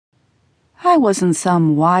I wasn't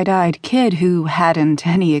some wide-eyed kid who hadn't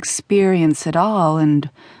any experience at all and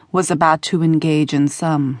was about to engage in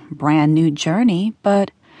some brand new journey, but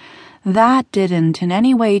that didn't in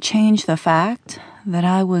any way change the fact that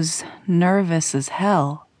I was nervous as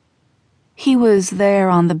hell. He was there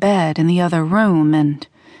on the bed in the other room, and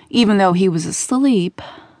even though he was asleep,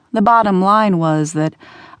 the bottom line was that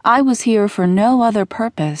I was here for no other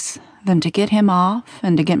purpose than to get him off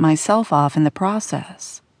and to get myself off in the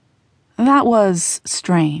process. That was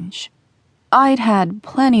strange. I'd had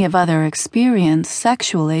plenty of other experience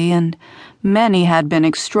sexually, and many had been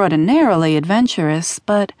extraordinarily adventurous,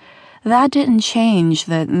 but that didn't change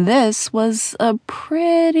that this was a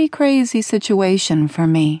pretty crazy situation for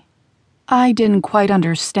me. I didn't quite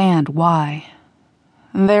understand why.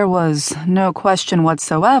 There was no question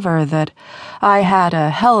whatsoever that I had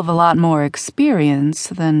a hell of a lot more experience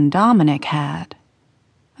than Dominic had.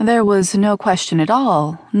 There was no question at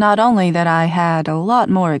all, not only that I had a lot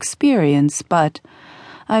more experience, but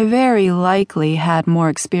I very likely had more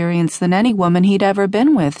experience than any woman he'd ever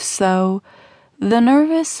been with, so the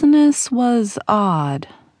nervousness was odd.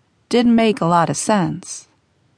 Didn't make a lot of sense.